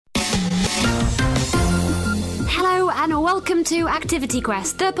and welcome to Activity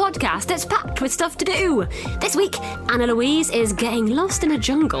Quest, the podcast that's packed with stuff to do. This week, Anna Louise is getting lost in a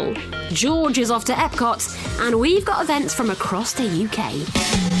jungle, George is off to Epcot, and we've got events from across the UK.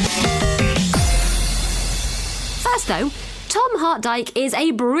 First though, Tom Hartdyke is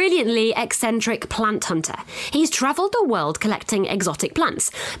a brilliantly eccentric plant hunter. He's travelled the world collecting exotic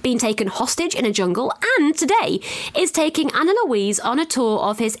plants, been taken hostage in a jungle, and today is taking Anna Louise on a tour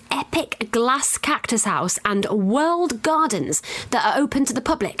of his epic glass cactus house and world gardens that are open to the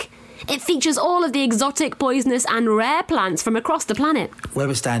public. It features all of the exotic, poisonous and rare plants from across the planet. Where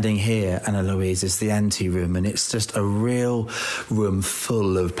we're standing here, Anna Louise, is the ante-room, and it's just a real room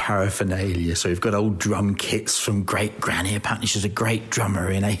full of paraphernalia. So we've got old drum kits from Great Granny. Apparently she was a great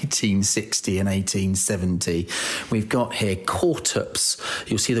drummer in 1860 and 1870. We've got here quartups.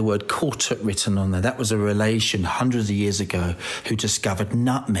 You'll see the word quartup written on there. That was a relation hundreds of years ago who discovered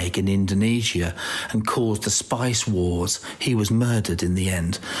nutmeg in Indonesia and caused the spice wars. He was murdered in the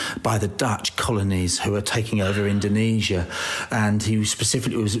end by the Dutch colonies who were taking over Indonesia, and he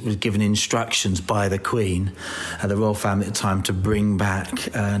specifically was given instructions by the Queen, the royal family at the time, to bring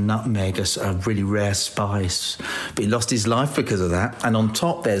back nutmeg, a really rare spice. But he lost his life because of that. And on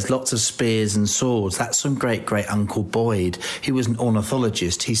top there's lots of spears and swords. That's from great-great-uncle Boyd. He was an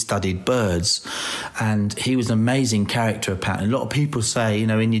ornithologist. He studied birds, and he was an amazing character, apparently. A lot of people say,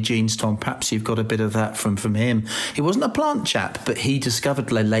 in your genes, Tom, perhaps you've got a bit of that from him. He wasn't a plant chap, but he discovered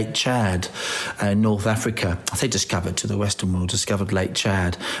Lake Chad in North Africa. I say discovered, to the Western world, discovered Lake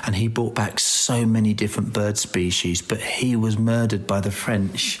Chad, and he brought back so many different bird species, but he was murdered by the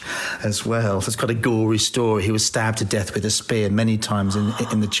French as well. So it's quite a gory story. He was stabbed to death with a spear many times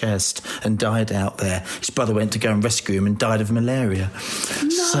in the chest and died out there. His brother went to go and rescue him and died of malaria. No.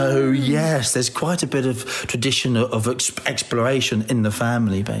 So, yes, there's quite a bit of tradition of exploration in the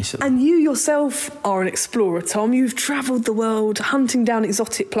family, basically. And you yourself are an explorer, Tom. You've travelled the world hunting down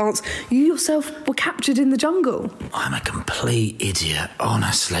exotic plants. You yourself were captured in the jungle. I'm a complete idiot,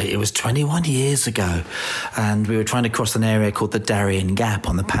 honestly. It was 21 years ago, and we were trying to cross an area called the Darien Gap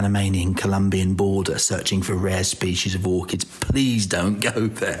on the Panamanian-Colombian border, searching for rare species of orchids. Please don't go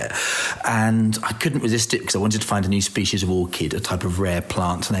there. And I couldn't resist it because I wanted to find a new species of orchid, a type of rare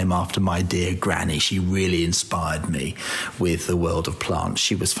plant named after my dear Granny. She really inspired me with the world of plants.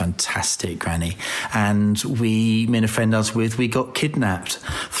 She was fantastic, Granny. And me and a friend I was with, we got kidnapped,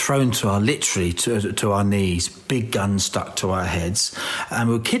 thrown to our knees, big guns stuck to our heads, and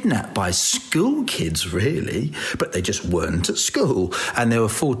we were kidnapped by school kids, really, but they just weren't at school, and they were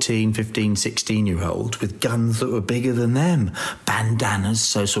 14, 15, 16-year-olds with guns that were bigger than them, bandanas,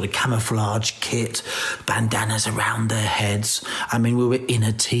 so sort of camouflage kit, bandanas around their heads. I mean, we were in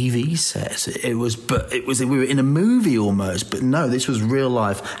a TV set. We were in a movie almost, but no, this was real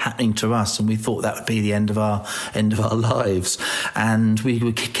life happening to us, and we thought that would be the end of our lives. And we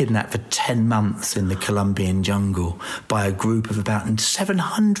were kidnapped for 10 months in the Colombian jungle by a group of about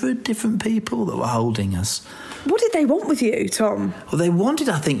 700 different people that were holding us. What did they want with you, Tom? Well, they wanted,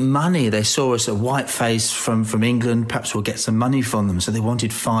 I think, money. They saw us a white face from England. Perhaps we'll get some money from them. So they wanted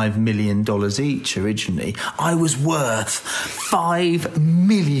 $5 million each originally. I was worth $5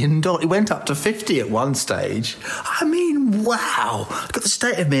 million. It went up to 50 at one stage. I mean, wow. Look at the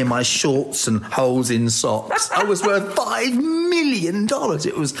state of me in my shorts and holes in socks. I was worth $5 million.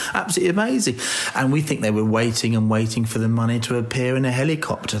 It was absolutely amazing. And we think they were waiting for the money to appear in a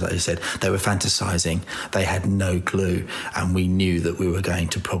helicopter, they said. They were fantasising. They had no clue, and we knew that we were going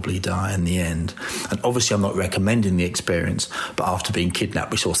to probably die in the end. And obviously I'm not recommending the experience, but after being kidnapped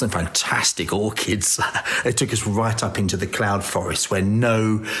we saw some fantastic orchids. They took us right up into the cloud forest where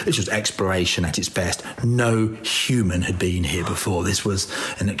this was exploration at its best. No human had been here before. This was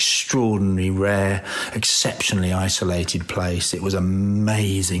an extraordinarily rare, exceptionally isolated place. It was an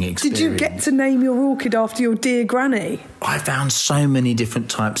amazing experience. Did you get to name your orchid after your dear Granny? I found so many different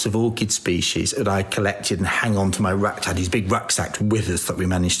types of orchid species that I collected and hang on to my rucksack. I had these big rucksacks with us that we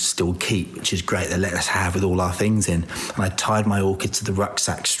managed to still keep, which is great. They let us have with all our things in. And I tied my orchids to the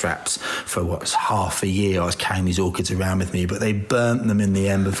rucksack straps for half a year. I was carrying these orchids around with me, but they burnt them in the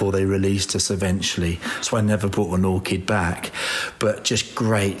end before they released us eventually. So I never brought an orchid back. But just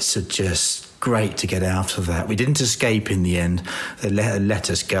great to get out of that. We didn't escape in the end. They let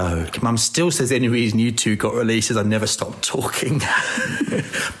us go. Mum still says the only reason you two got released is I never stopped talking.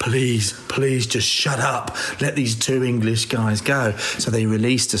 please, just shut up. Let these two English guys go. So they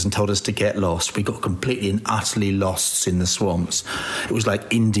released us and told us to get lost. We got completely and utterly lost in the swamps. It was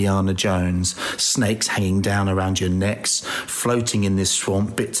like Indiana Jones, snakes hanging down around your necks, floating in this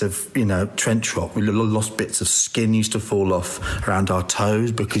swamp, bits of, trench rock. We lost bits of skin used to fall off around our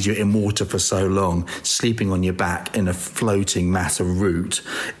toes because you're in water for so long, sleeping on your back in a floating mass of root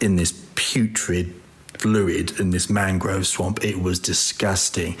in this putrid fluid in this mangrove swamp. It was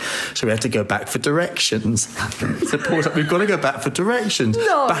disgusting. So we had to go back for directions. So Paul's like, we've got to go back for directions.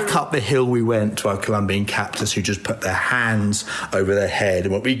 No. Back up the hill we went to our Colombian captors, who just put their hands over their head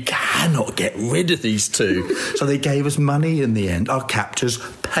and went, we cannot get rid of these two. So they gave us money in the end. Our captors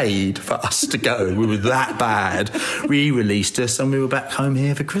paid for us to go. We were that bad. Re-released us and we were back home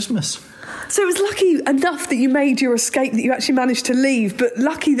here for Christmas. So it was lucky enough that you made your escape, that you actually managed to leave, but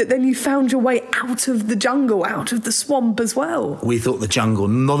lucky that then you found your way out of the jungle, out of the swamp as well. We thought the jungle,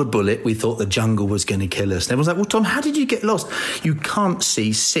 not a bullet, we thought the jungle was going to kill us. And everyone's like, well, Tom, how did you get lost? You can't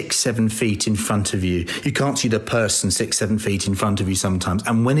see 6-7 feet in front of you. You can't see the person 6-7 feet in front of you sometimes.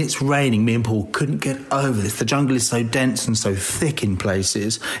 And when it's raining, me and Paul couldn't get over this. The jungle is so dense and so thick in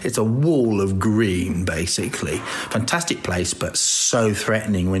places. It's a wall of green, basically. Fantastic place, but so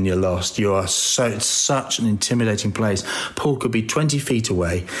threatening when you're lost. It's such an intimidating place. Paul could be 20 feet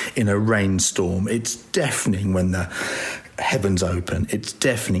away in a rainstorm. It's deafening when the heavens open. It's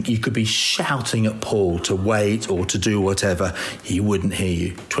deafening. You could be shouting at Paul to wait or to do whatever. He wouldn't hear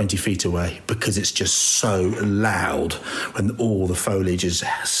you 20 feet away because it's just so loud when all the foliage is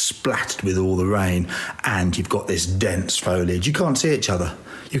splattered with all the rain and you've got this dense foliage. You can't see each other.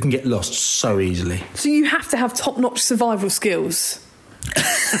 You can get lost so easily. So you have to have top-notch survival skills.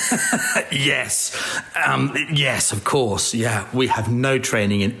 Yes, of course. Yeah, we have no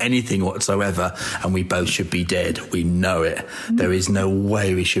training in anything whatsoever, and we both should be dead. We know it. There is no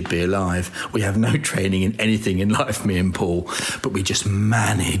way we should be alive. We have no training in anything in life, me and Paul, but we just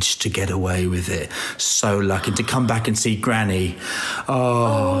managed to get away with it. So lucky to come back and see Granny.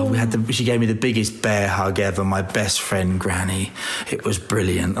 She gave me the biggest bear hug ever. My best friend, Granny. It was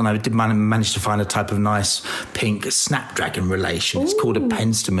brilliant, and I did manage to find a type of nice pink snapdragon relation. It's called a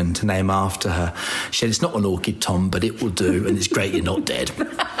penstemon, to name after her. She said, it's not an orchid, Tom, but it will do, and it's great you're not dead.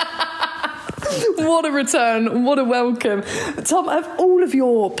 What a return, what a welcome. Tom, have all of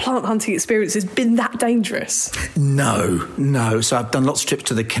your plant hunting experiences been that dangerous? No. So I've done lots of trips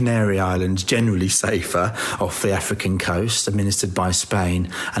to the Canary Islands, generally safer, off the African coast, administered by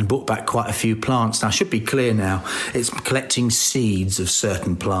Spain, and brought back quite a few plants. Now, I should be clear now, it's collecting seeds of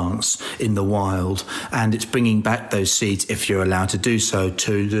certain plants in the wild, and it's bringing back those seeds, if you're allowed to do so,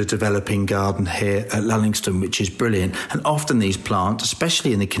 to the developing garden here at Lullingston, which is brilliant. And often these plants,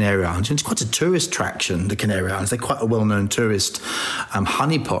 especially in the Canary Islands, and it's quite a tourist attraction, the Canary Islands. They're quite a well-known tourist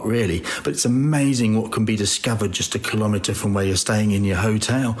honeypot, really. But it's amazing what can be discovered just a kilometre from where you're staying in your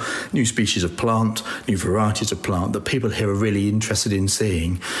hotel. New species of plant, new varieties of plant that people here are really interested in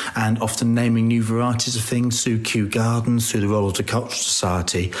seeing, and often naming new varieties of things through Kew Gardens, through the Royal Horticultural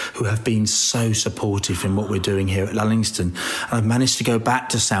Society, who have been so supportive in what we're doing here at Lullingston. And I've managed to go back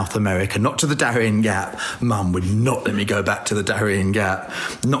to South America, not to the Darien Gap. Mum would not let me go back to the Darien Gap,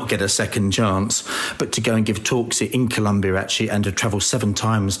 not get a second chance, but to go and give talks in Colombia, actually, and to travel 7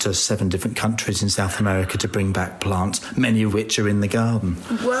 times to 7 different countries in South America to bring back plants, many of which are in the garden.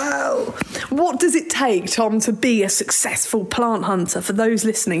 Wow. What does it take, Tom, to be a successful plant hunter for those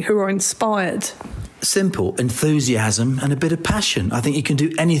listening who are inspired? Simple. Enthusiasm and a bit of passion. I think you can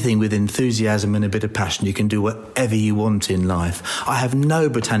do anything with enthusiasm and a bit of passion. You can do whatever you want in life. I have no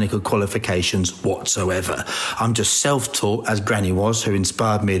botanical qualifications whatsoever. I'm just self-taught, as Granny was, who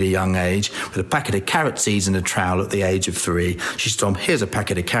inspired me at a young age, with a packet of carrot seeds and a trowel at the age of 3. She said, Tom, here's a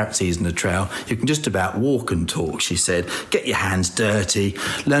packet of carrot seeds and a trowel. You can just about walk and talk, she said. Get your hands dirty.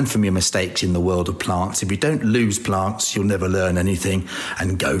 Learn from your mistakes in the world of plants. If you don't lose plants, you'll never learn anything,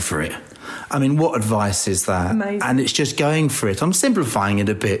 and go for it. I mean, what advice is that? Amazing. And it's just going for it. I'm simplifying it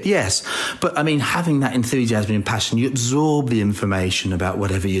a bit, yes. But, I mean, having that enthusiasm and passion, you absorb the information about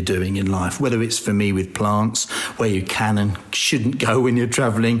whatever you're doing in life, whether it's for me with plants, where you can and shouldn't go when you're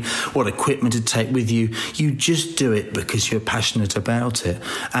travelling, what equipment to take with you. You just do it because you're passionate about it.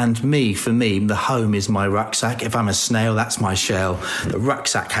 And for me, the home is my rucksack. If I'm a snail, that's my shell. The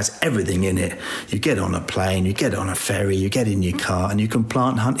rucksack has everything in it. You get on a plane, you get on a ferry, you get in your car, and you can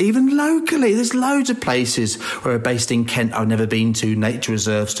plant hunt, even locally. There's loads of places where are based in Kent I've never been to, nature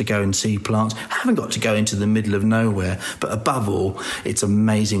reserves to go and see plants. I haven't got to go into the middle of nowhere, but above all, it's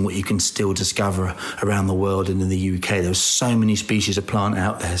amazing what you can still discover around the world and in the UK. There's so many species of plant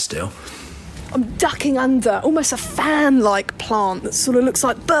out there still. I'm ducking under almost a fan-like plant that sort of looks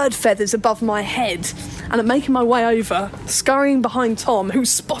like bird feathers above my head. And I'm making my way over, scurrying behind Tom, who's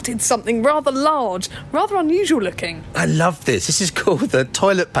spotted something rather large, rather unusual looking. I love this. This is called the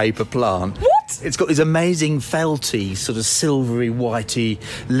toilet paper plant. What? It's got these amazing felty, sort of silvery, whitey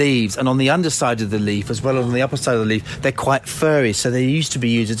leaves. And on the underside of the leaf, as well as on the upper side of the leaf, they're quite furry. So they used to be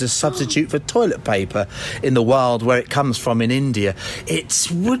used as a substitute for toilet paper in the wild where it comes from in India. It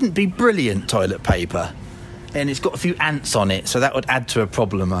wouldn't be brilliant toilet paper. And it's got a few ants on it, so that would add to a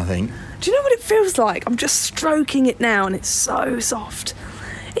problem, I think. Do you know what it feels like? I'm just stroking it now and it's so soft.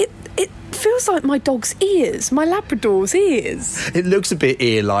 It feels like my dog's ears, my Labrador's ears. It looks a bit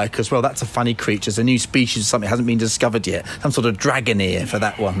ear-like as well. That's a funny creature. It's a new species of something that hasn't been discovered yet. Some sort of dragon ear for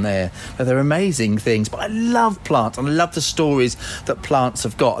that one there. But they're amazing things. But I love plants and I love the stories that plants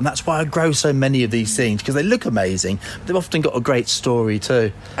have got. And that's why I grow so many of these things, because they look amazing, but they've often got a great story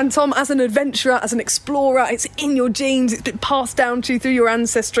too. And Tom, as an adventurer, as an explorer, it's in your genes, it's been passed down to you through your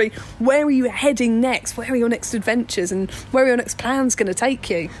ancestry. Where are you heading next? Where are your next adventures and where are your next plans going to take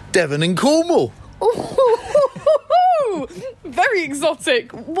you? Devon and Cornwall. Oh, very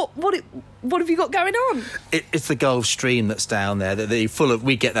exotic. What have you got going on? It's the Gulf Stream that's down there.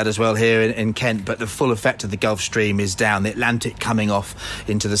 We get that as well here in Kent, but the full effect of the Gulf Stream is down the Atlantic, coming off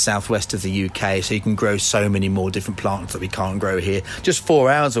into the southwest of the UK, so you can grow so many more different plants that we can't grow here. Just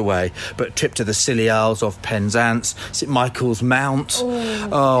 4 hours away, but trip to the Scilly Isles off Penzance, St Michael's Mount.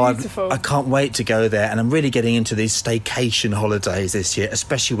 Beautiful. I can't wait to go there, and I'm really getting into these staycation holidays this year,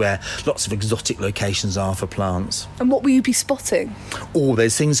 especially where lots of exotic locations are for plants. And what will you be spotting? Oh,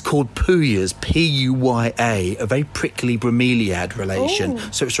 there's things called puyas, P-U-Y-A, a very prickly bromeliad relation.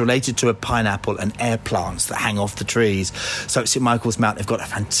 So it's related to a pineapple and air plants that hang off the trees. So at St Michael's Mount, they've got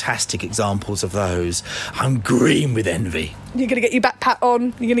fantastic examples of those. I'm green with envy. You're going to get your backpack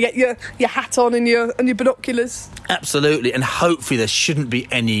on, you're going to get your hat on and your binoculars. Absolutely, and hopefully there shouldn't be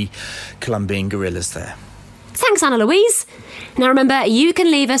any Colombian gorillas there. Thanks, Anna Louise. Now remember, you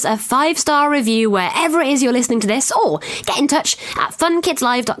can leave us a 5-star review wherever it is you're listening to this, or get in touch at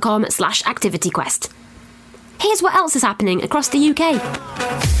funkidslive.com/activityquest. Here's what else is happening across the UK.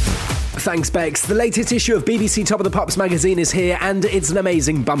 Thanks, Bex. The latest issue of BBC Top of the Pops magazine is here, and it's an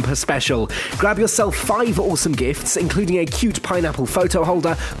amazing bumper special. Grab yourself 5 awesome gifts, including a cute pineapple photo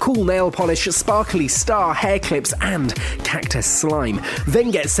holder, cool nail polish, sparkly star hair clips, and cactus slime. Then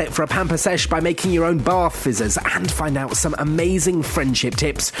get set for a pamper sesh by making your own bath fizzers and find out some amazing friendship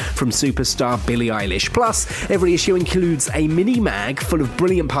tips from superstar Billie Eilish. Plus, every issue includes a mini mag full of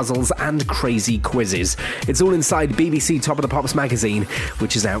brilliant puzzles and crazy quizzes. It's all inside BBC Top of the Pops magazine,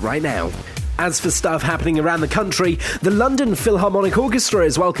 which is out right now. As for stuff happening around the country, the London Philharmonic Orchestra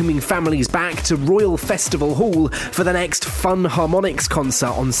is welcoming families back to Royal Festival Hall for the next Fun Harmonics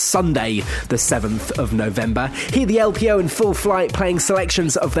concert on Sunday, the 7th of November. Hear the LPO in full flight playing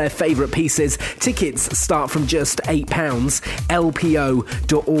selections of their favourite pieces. Tickets start from just £8.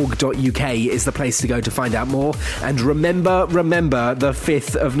 lpo.org.uk is the place to go to find out more. And remember, the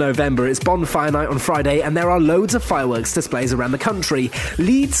 5th of November. It's Bonfire Night on Friday, and there are loads of fireworks displays around the country.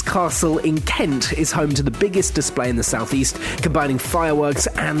 Leeds Castle in Kent is home to the biggest display in the southeast, combining fireworks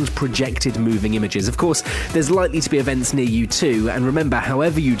and projected moving images. Of course, there's likely to be events near you too, and remember,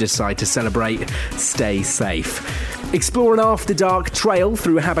 however you decide to celebrate, stay safe. Explore an after-dark trail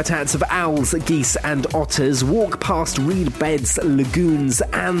through habitats of owls, geese and otters. Walk past reed beds, lagoons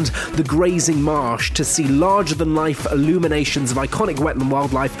and the grazing marsh to see larger-than-life illuminations of iconic wetland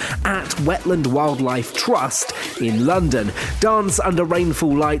wildlife at Wetland Wildlife Trust in London. Dance under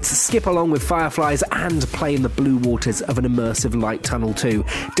rainfall lights, skip along with fireflies and play in the blue waters of an immersive light tunnel too.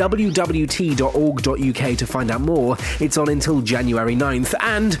 wwt.org.uk to find out more. It's on until January 9th.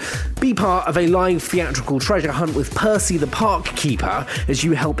 And be part of a live theatrical treasure hunt with Percy the Park Keeper as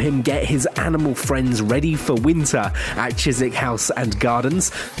you help him get his animal friends ready for winter at Chiswick House and Gardens.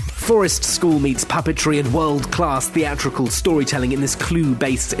 Forest School meets puppetry and world-class theatrical storytelling in this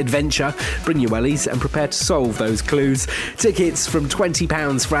clue-based adventure. Bring your wellies and prepare to solve those clues. Tickets from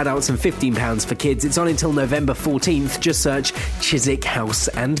 £20 for adults and £15 for kids. It's on until November 14th. Just search Chiswick House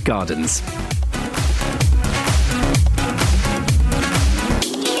and Gardens.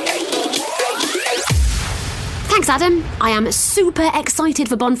 Thanks, Adam. I am super excited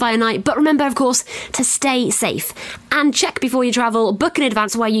for Bonfire Night, but remember, of course, to stay safe. And check before you travel, book in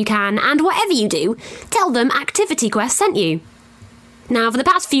advance where you can, and whatever you do, tell them Activity Quest sent you. Now, for the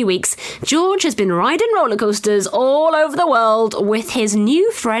past few weeks, George has been riding roller coasters all over the world with his new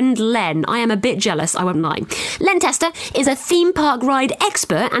friend Len. I am a bit jealous, I won't lie. Len Tester is a theme park ride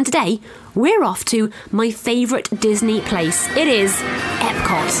expert, and today we're off to my favourite Disney place. It is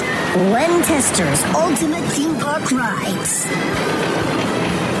Epcot. Len Tester's Ultimate Theme Park Rides.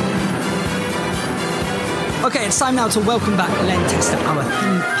 Okay, it's time now to welcome back Len Tester, our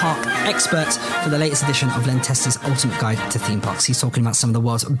theme park expert, for the latest edition of Len Tester's Ultimate Guide to Theme Parks. He's talking about some of the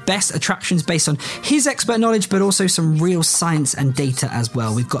world's best attractions based on his expert knowledge, but also some real science and data as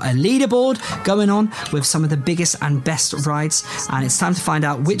well. We've got a leaderboard going on with some of the biggest and best rides, and it's time to find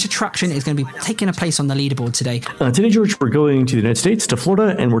out which attraction is going to be taking a place on the leaderboard today. Today, George, we're going to the United States, to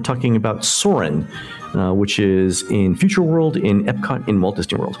Florida, and we're talking about Soarin', which is in Future World in Epcot in Walt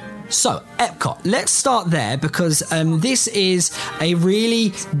Disney World. So, Epcot, let's start there because this is a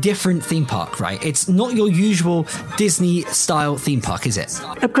really different theme park, right? It's not your usual Disney-style theme park, is it?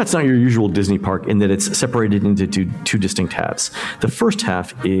 Epcot's not your usual Disney park in that it's separated into two distinct halves. The first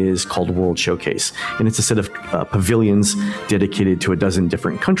half is called World Showcase, and it's a set of pavilions dedicated to a dozen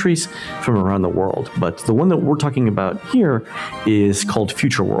different countries from around the world. But the one that we're talking about here is called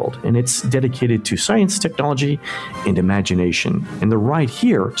Future World, and it's dedicated to science, technology, and imagination. And the ride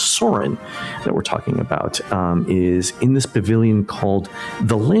here, Soarin', that we're talking about, is in this pavilion called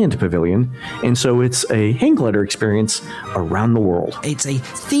the Land Pavilion, and so it's a hang glider experience around the world. It's a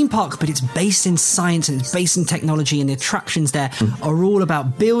theme park, but it's based in science and it's based in technology, and the attractions there are all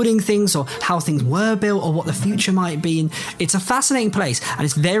about building things or how things were built or what the future might be. And it's a fascinating place, and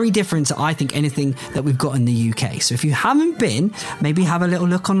it's very different to, I think, anything that we've got in the UK. So if you haven't been, maybe have a little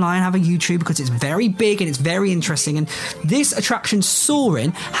look online, have a YouTube, because it's very big and it's very interesting. And this attraction,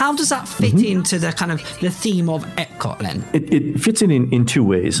 Soarin', how does that fit into the kind of the theme of Epcot, Len? It fits in two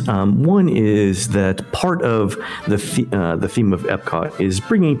ways. One is that part of the theme of Epcot is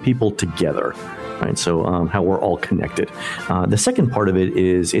bringing people together. Right, so how we're all connected. The second part of it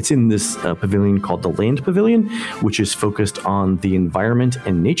is it's in this pavilion called the Land Pavilion, which is focused on the environment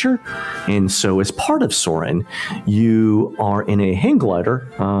and nature. And so as part of Soarin', you are in a hang glider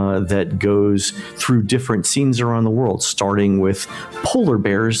that goes through different scenes around the world, starting with polar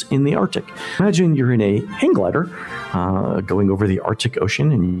bears in the Arctic. Imagine you're in a hang glider going over the Arctic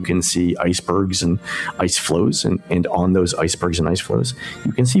Ocean, and you can see icebergs and ice floes, and on those icebergs and ice floes,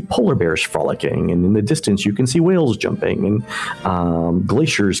 you can see polar bears frolicking, and in the distance, you can see whales jumping and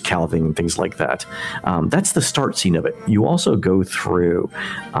glaciers calving and things like that. That's the start scene of it. You also go through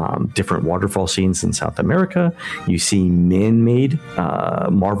different waterfall scenes in South America. You see man-made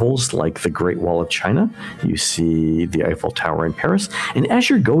marvels like the Great Wall of China. You see the Eiffel Tower in Paris. And as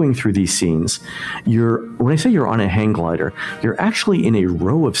you're going through these scenes, when I say you're on a hang glider, you're actually in a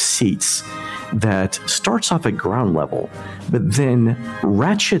row of seats that starts off at ground level, but then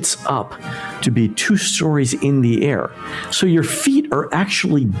ratchets up to be 2 stories in the air. So your feet are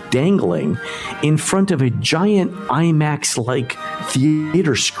actually dangling in front of a giant IMAX-like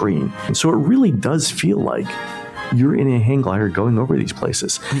theater screen. And so it really does feel like you're in a hang glider going over these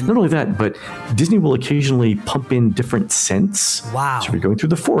places. Not only that, but Disney will occasionally pump in different scents. Wow. So if you're going through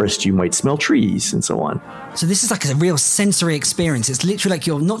the forest, you might smell trees and so on. So this is like a real sensory experience. It's literally like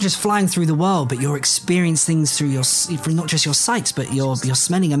you're not just flying through the world, but you're experiencing things through not just your sights, but you're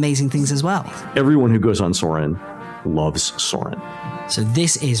smelling amazing things as well. Everyone who goes on Soarin' loves Soarin'. So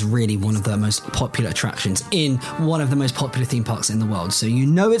this is really one of the most popular attractions in one of the most popular theme parks in the world. So you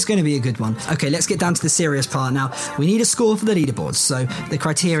know it's going to be a good one. Okay, let's get down to the serious part now. We need a score for the leaderboards. So the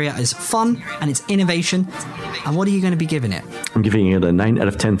criteria is fun and it's innovation. And what are you going to be giving it? I'm giving it a 9 out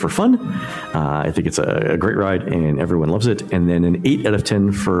of 10 for fun. I think it's a great ride and everyone loves it. And then an 8 out of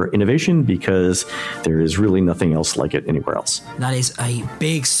 10 for innovation because there is really nothing else like it anywhere else. That is a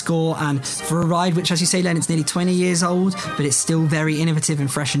big score. And for a ride, which as you say, Len, it's nearly 20 years old, but it's still very innovative and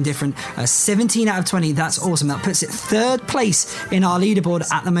fresh and different. 17 out of 20. That's awesome. That puts it 3rd place in our leaderboard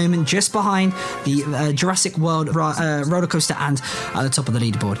at the moment, just behind the Jurassic World roller coaster, and at the top of the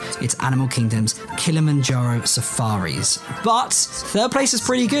leaderboard, it's Animal Kingdom's Kilimanjaro Safaris. But 3rd place is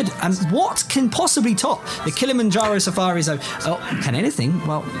pretty good. And what can possibly top the Kilimanjaro Safaris? Can anything?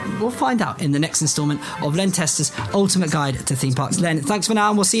 Well, we'll find out in the next installment of Len Tester's Ultimate Guide to Theme Parks. Len, thanks for now,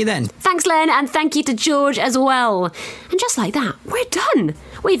 and we'll see you then. Thanks, Len, and thank you to George as well. And just like that, we're done.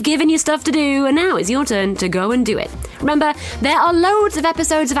 We've given you stuff to do, and now it's your turn to go and do it. Remember, there are loads of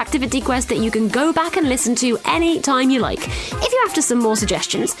episodes of Activity Quest that you can go back and listen to any time you like. If you're after some more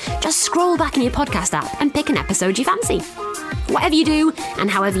suggestions, just scroll back in your podcast app and pick an episode you fancy. Whatever you do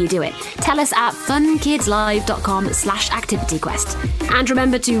and however you do it, tell us at funkidslive.com/activityquest. And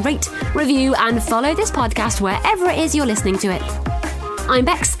remember to rate, review, and follow this podcast wherever it is you're listening to it. I'm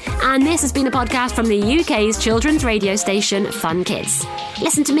Bex, and this has been a podcast from the UK's children's radio station Fun Kids.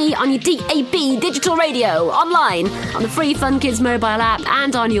 Listen to me on your DAB digital radio, online, on the free Fun Kids mobile app,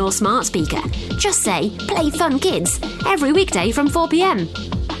 and on your smart speaker. Just say, play Fun Kids, every weekday from 4 p.m.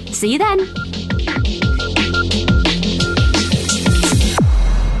 See you then.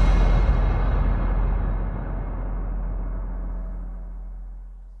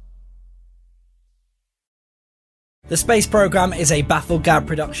 The Space Programme is a Bafflegab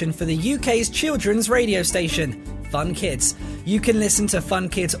production for the UK's children's radio station, Fun Kids. You can listen to Fun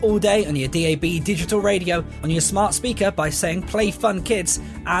Kids all day on your DAB digital radio, on your smart speaker by saying Play Fun Kids,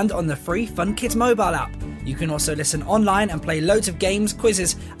 and on the free Fun Kids mobile app. You can also listen online and play loads of games,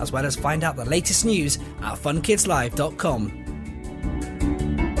 quizzes, as well as find out the latest news at funkidslive.com.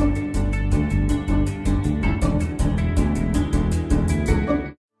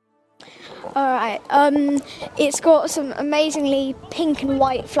 Alright, it's got some amazingly pink and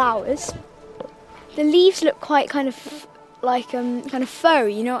white flowers. The leaves look quite kind of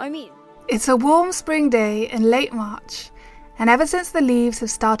furry, you know what I mean? It's a warm spring day in late March, and ever since the leaves have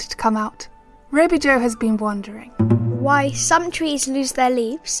started to come out, Ruby Joe has been wondering why some trees lose their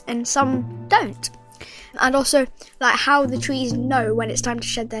leaves and some don't. And also, like, how the trees know when it's time to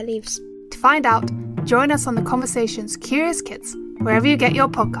shed their leaves. To find out, join us on The Conversation's Curious Kids, wherever you get your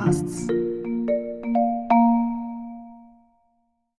podcasts.